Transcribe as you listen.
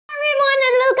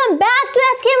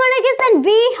and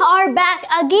we are back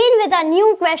again with a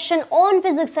new question on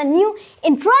physics, a new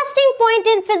interesting point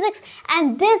in physics,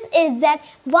 and this is that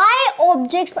why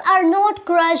objects are not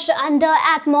crushed under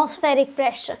atmospheric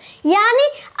pressure. यानी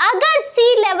अगर सी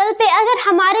level पे, अगर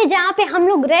हमारे जहाँ पे हम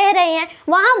लोग रह रहे हैं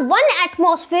वहाँ 1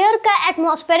 एटमॉस्फेयर का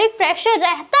एटमॉस्फेरिक प्रेशर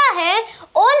रहता है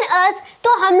ऑन अर्थ,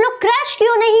 तो हम लोग क्रश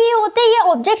क्यों नहीं होते, ये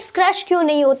ऑब्जेक्ट्स क्रश क्यों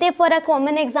नहीं होते. फॉर अ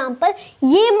कॉमन एग्जांपल,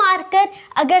 ये मार्कर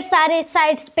अगर सारे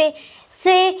साइड्स पे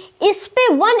से इस पे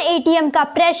 1 atm का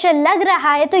प्रेशर लग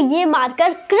रहा है तो ये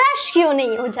मार्कर क्रश क्यों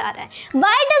नहीं हो जा रहा है.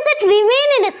 Why does it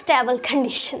remain in stable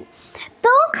condition.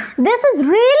 तो this is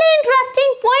really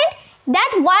interesting point,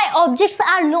 that why objects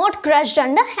are not crushed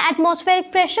under atmospheric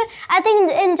pressure. I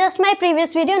think in just my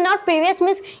previous video, not previous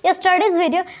means yesterday's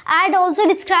video, I had also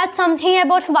described something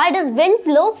about why does wind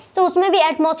blow. तो उसमें भी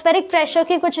atmospheric pressure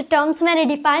के कुछ terms मैंने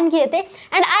define किए थे,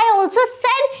 and I also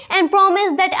said and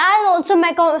promised that I'll also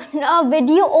make a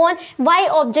video on why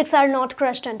objects are not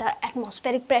crushed under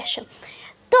atmospheric pressure.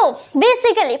 तो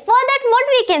basically for that what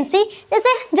we can see,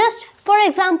 जैसे just for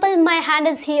example my hand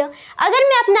is here, अगर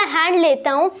मैं अपना hand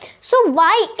लेता हूँ, so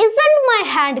why isn't my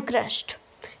hand crushed?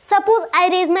 Suppose I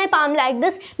raise my palm like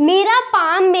this, मेरा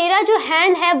palm, मेरा जो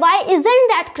hand है, why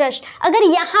isn't that crushed? अगर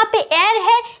यहाँ पे air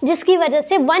है जिसकी वजह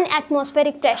से 1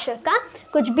 atmospheric pressure का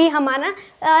कुछ भी हमारा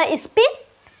इस पे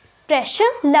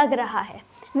pressure लग रहा है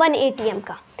 1 atm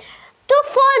का. तो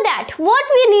for that what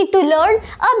we need to learn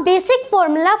a basic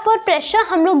formula for pressure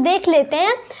हम लोग देख लेते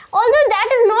हैं. Although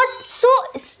that is not so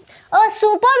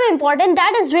super important,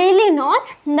 that is really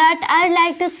not that I'd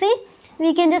like to see.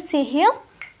 We can just see here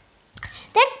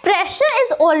that pressure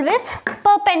is always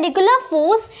perpendicular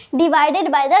force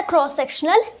divided by the cross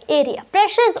sectional area.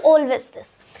 Pressure is always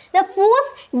this, the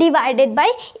force divided by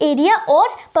area, or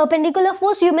perpendicular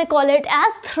force you may call it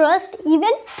as thrust,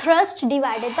 even thrust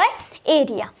divided by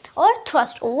area or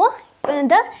thrust over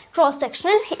the cross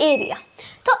sectional area.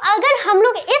 तो अगर हम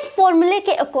लोग इस फॉर्मूले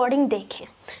के according देखें,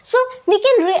 so we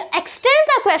can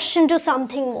extend the question to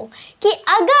something more, कि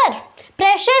अगर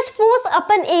pressure is force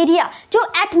upon area, जो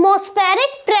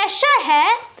atmospheric pressure है,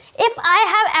 if I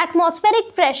have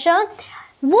atmospheric pressure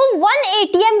वो 1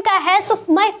 atm का है, so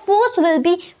my force will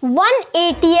be 1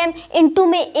 atm into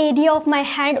my area of my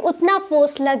hand, उतना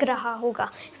force लग रहा होगा.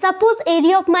 Suppose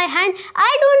area of my hand,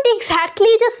 I don't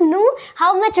exactly just know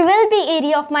how much will be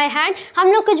area of my hand.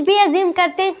 हम लोग कुछ भी assume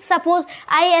करते हैं. Suppose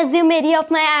I assume area of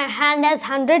my hand as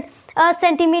 100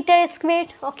 centimeter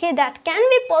squared. Okay, that can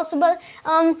be possible.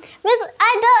 I'm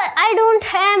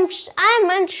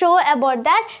unsure about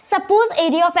that. Suppose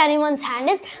area of anyone's hand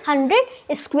is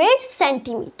 100 squared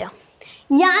centimeter.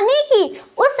 यानी कि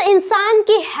उस इंसान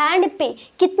के हैंड पे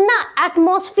कितना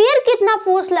एटमॉस्फेयर, कितना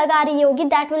फोर्स लगा रही होगी,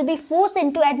 that will be force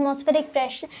into atmospheric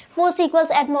pressure. Force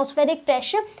equals atmospheric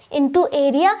pressure into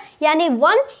area, यानी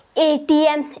 1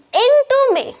 atm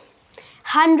इनटू में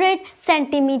 100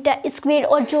 सेंटीमीटर स्क्वेयर,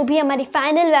 और जो भी हमारी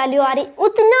फाइनल वैल्यू आ रही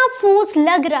उतना फोर्स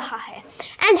लग रहा है.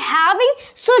 And having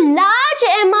so large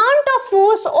amount of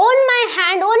force on my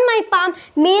hand, on my palm,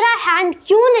 मेरा हैंड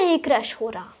क्यों नहीं क्रश हो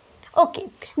रहा. Okay,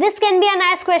 this can be a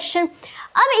nice question.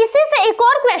 अब इसी से एक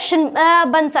और क्वेश्चन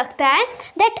बन सकता है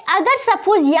दैट अगर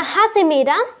सपोज यहाँ से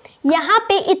यहाँ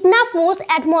पे इतना फोर्स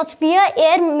एटमॉस्फेयर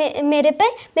एयर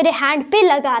मेरे हैंड पे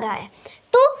लगा रहा है,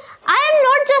 तो I am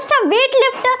not just a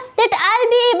weightlifter that I'll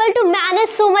be able to manage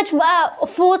so much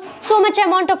force, so much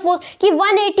amount of force कि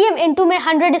 1 atm into my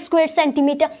 100 square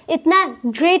centimeter, इतना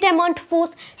great amount of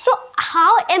force. So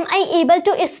how am I able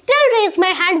to still raise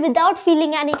my hand without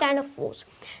feeling any kind of force?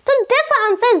 तो this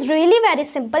answer is really very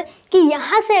simple कि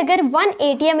यहाँ से अगर 1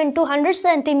 atm into 100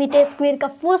 centimeter square का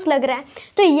force लग रहा है,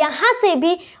 तो यहाँ से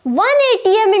भी 1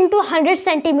 atm into 100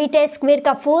 centimeter square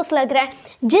का फोर्स लग रहा है,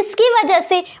 जिसकी वजह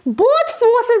से both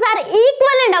forces are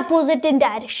equal and opposite in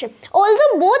direction.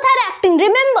 Although both are acting,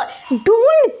 remember,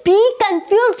 don't be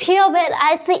confused here where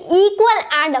I say equal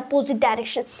and opposite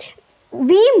direction.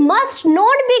 We must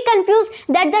not be confused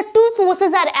that the two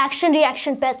forces are action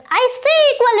reaction pairs. I say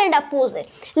equal and opposite,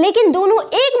 लेकिन दोनों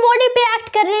एक body पे act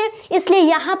कर रहे हैं, इसलिए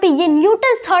यहाँ पे ये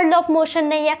Newton's third law of motion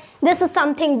नहीं है. दिस इज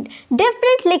समथिंग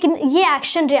डिफरेंट, लेकिन ये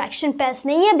एक्शन रिएक्शन पेयर्स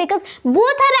नहीं है, because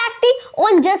both are acting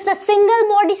on just a single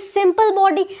body, simple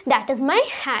body, that is my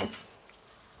hand.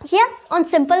 Yeah, on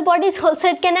simple bodies also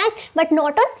it can act, but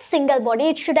not on single body.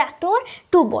 It should act over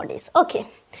 2 bodies. Okay.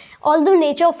 Although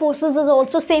nature of forces is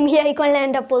also same here, equal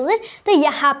and opposite. तो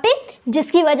यहाँ पे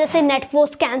जिसकी वजह से net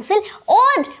force cancel,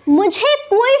 और मुझे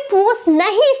कोई force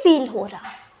नहीं फील हो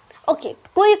रहा. ओके,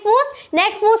 कोई फोर्स,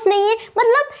 नेट फोर्स नहीं है.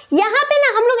 मतलब यहाँ पे ना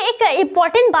हम लोग एक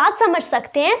इम्पॉर्टेंट बात समझ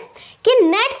सकते हैं कि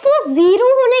नेट फोर्स 0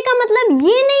 होने का मतलब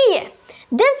ये नहीं है.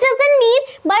 This doesn't mean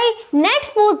by net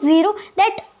force 0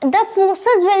 that the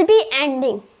forces will be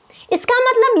ending. इसका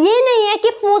मतलब ये नहीं है कि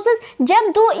फोर्सेस जब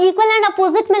दो इक्वल एंड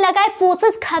अपोजिट में लगाए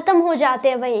फोर्सेस खत्म हो जाते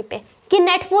हैं वहीं पे, कि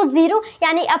नेट फोर्स 0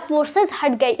 यानी अब फोर्सेस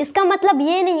हट गई, इसका मतलब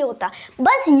ये नहीं होता।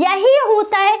 बस यही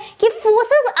होता है कि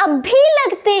फोर्सेस अब भी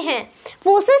लगते हैं,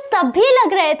 फोर्सेस तब भी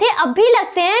लग रहे थे अब भी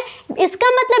लगते हैं,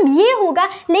 इसका मतलब ये होगा।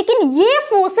 लेकिन ये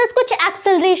फोर्सेस कुछ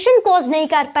एक्सेलरेशन कॉज नहीं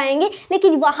कर पाएंगे,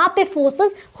 लेकिन वहाँ पे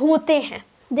फोर्सेस होते हैं,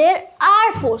 देयर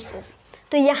आर फोर्सेस।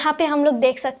 तो यहाँ पे हम लोग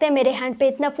देख सकते हैं मेरे हैंड पे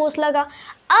इतना फोर्स लगा।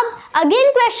 अब अगेन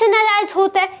क्वेश्चन अराइज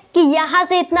होता है कि यहाँ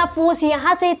से इतना फोर्स,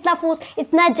 यहाँ से इतना फोर्स,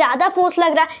 इतना ज़्यादा फोर्स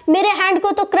लग रहा है, मेरे हैंड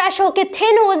को तो क्रश होके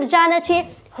थिन हो जाना चाहिए,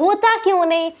 होता क्यों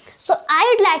नहीं? So I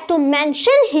would like to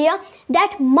mention here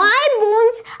that my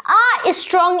bones are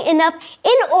strong enough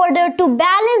in order to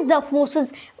balance the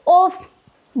forces of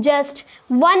just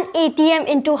 1 atm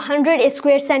into 100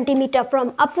 square centimeter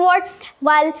from upward,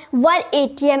 while 1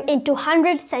 atm into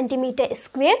 100 centimeter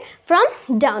square from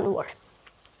downward.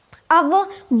 Our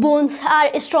bones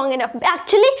are strong enough.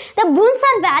 Actually, the bones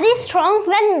are very strong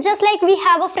when just like we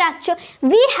have a fracture,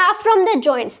 we have from the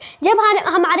joints. जब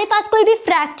हमारे पास कोई भी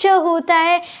fracture होता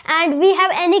है and we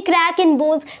have any crack in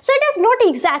bones, so it is not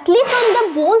exactly from the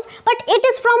bones, but it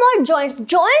is from our joints.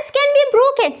 Joints can be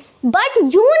broken, but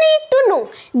you need to know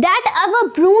that our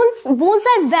bones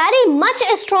are very much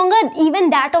stronger even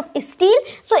that of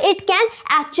steel, so it can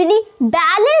actually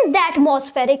balance the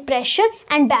atmospheric pressure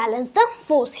and balance the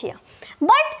force here.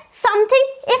 But something,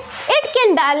 if it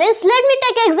can balance, let me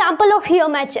take an example of here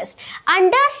my chest.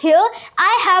 Under here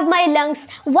I have my lungs.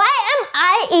 Why am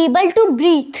I able to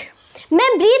breathe? मैं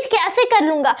breathe कैसे कर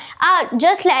लूँगा?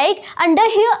 Just like under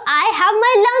here I have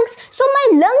my lungs, so my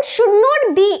lungs should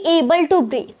not be able to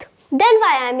breathe. Then why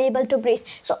I am able to breathe?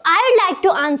 So I would like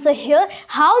to answer here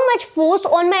how much force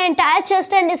on my entire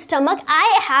chest and stomach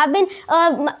I have been,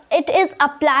 it is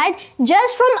applied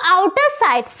just from outer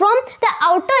side, from the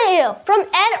outer air, from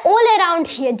air all around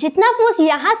here. जितना force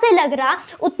यहाँ से लग रहा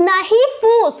उतना ही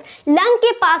force lung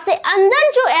के पास से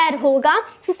अंदर जो air होगा,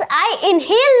 since I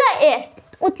inhale the air,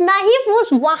 उतना ही फोर्स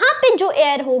वहाँ पे जो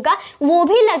एयर होगा वो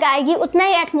भी लगाएगी, उतना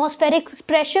ही एटमॉस्फेरिक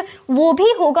प्रेशर वो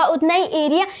भी होगा, उतना ही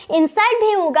एरिया इनसाइड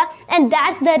भी होगा। एंड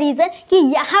दैट्स द रीज़न कि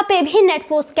यहाँ पे भी नेट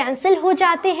फोर्स कैंसिल हो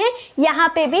जाते हैं,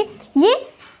 यहाँ पे भी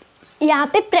यहाँ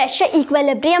पे प्रेशर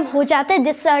इक्विलिब्रियम हो जाता है।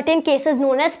 This certain cases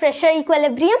known as pressure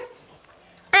equilibrium.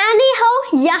 Any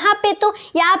how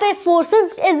यहाँ पे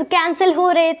फोर्सेस कैंसिल हो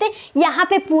रहे थे, यहाँ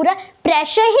पे पूरा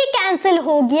प्रेशर ही कैंसिल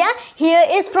हो गया।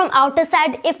 Here is from outer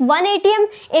side, if 1 atm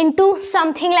into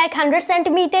something like 100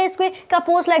 centimetre square का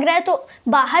फोर्स लग रहा है तो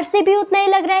बाहर से भी उतना ही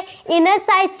लग रहा है। इनर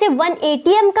साइड से 1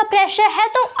 atm का प्रेशर है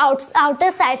तो आउटर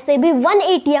साइड से भी 1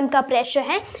 atm का प्रेशर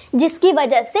है, जिसकी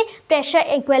वजह से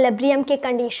प्रेशर इक्विलिब्रियम के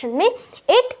कंडीशन में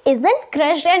it isn't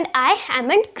crushed and I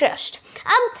haven't crushed.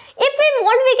 अब if we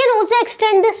want we can also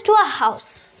extend this to a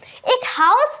house. एक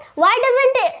house, why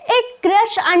doesn't it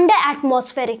crush under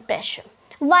atmospheric pressure?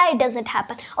 Why does it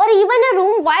happen? Or even a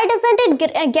room, why doesn't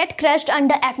it get crushed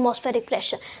under atmospheric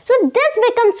pressure? So this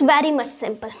becomes very much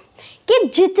simple कि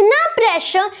जितना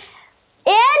pressure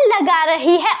air लगा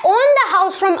रही है on the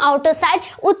house from outer side,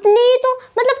 उतनी तो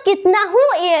मतलब कितना हो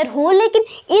एयर हो, लेकिन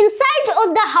इनसाइड ऑफ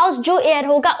द हाउस जो एयर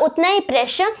होगा उतना ही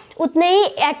प्रेशर, उतना ही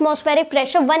एटमॉस्फेरिक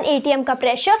प्रेशर 1 atm का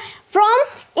प्रेशर फ्रॉम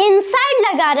इनसाइड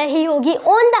लगा रही होगी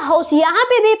ऑन द हाउस। यहाँ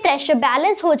पे भी प्रेशर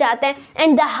बैलेंस हो जाता है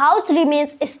and the house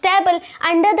remains stable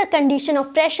under the condition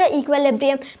of pressure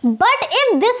equilibrium. But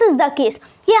if this is the case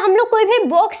कि हम लोग कोई भी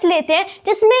बॉक्स लेते हैं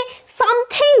जिसमें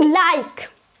something like,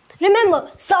 remember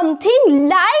something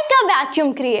like a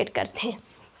vacuum create करते हैं।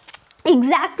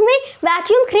 एग्जैक्ट में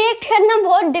वैक्यूम क्रिएट करना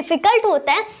बहुत डिफिकल्ट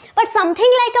होता है, but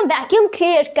something like a vacuum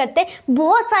create करते हैं,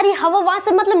 बहुत सारी हवा वहाँ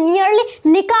से मतलब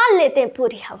नियरली निकाल लेते हैं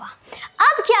पूरी हवा।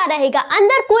 अब क्या रहेगा,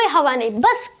 अंदर कोई हवा नहीं,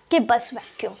 बस के बस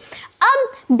वैक्यूम।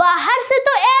 अब बाहर से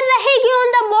तो एयर रहेगी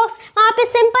ऑन द बॉक्स, वहाँ पे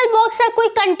सिंपल बॉक्स है, कोई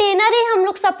कंटेनर ही हम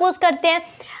लोग सपोज करते हैं,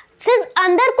 सिर्फ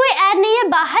अंदर कोई एयर नहीं है,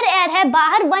 बाहर एयर है।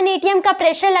 बाहर 1 atm का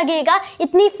प्रेशर लगेगा,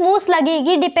 इतनी फोर्स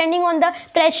लगेगी depending on the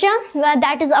pressure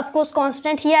that is of course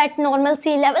constant here eight normal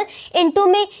C level into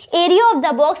में area of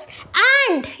the box,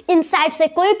 and inside से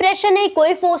कोई प्रेशर नहीं,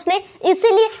 कोई फोर्स नहीं,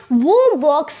 इसीलिए वो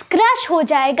बॉक्स क्रश हो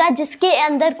जाएगा जिसके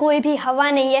अंदर कोई भी हवा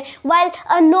नहीं है। While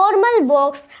a normal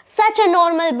box, such a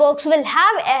normal box will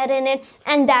have air in it,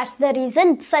 and that's the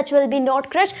reason such will be not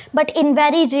crushed. But in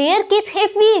very rare case,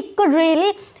 if we could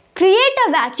really create a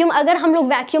vacuum, अगर हम लोग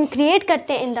vacuum create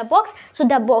करते हैं in the box, so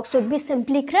the box would be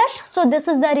simply crushed. So this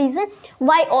is the reason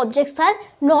why objects are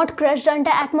not crushed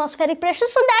under atmospheric pressure.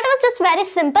 So that was just very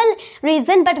simple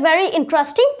reason but very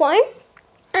interesting point.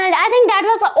 And I think that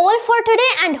was all for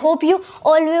today, and hope you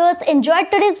all viewers enjoyed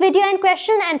today's video and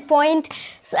question and point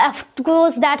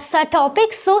goes that's our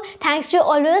topic. So thanks to you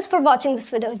all viewers for watching this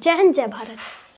video. Jai Hind, Jai Bharat.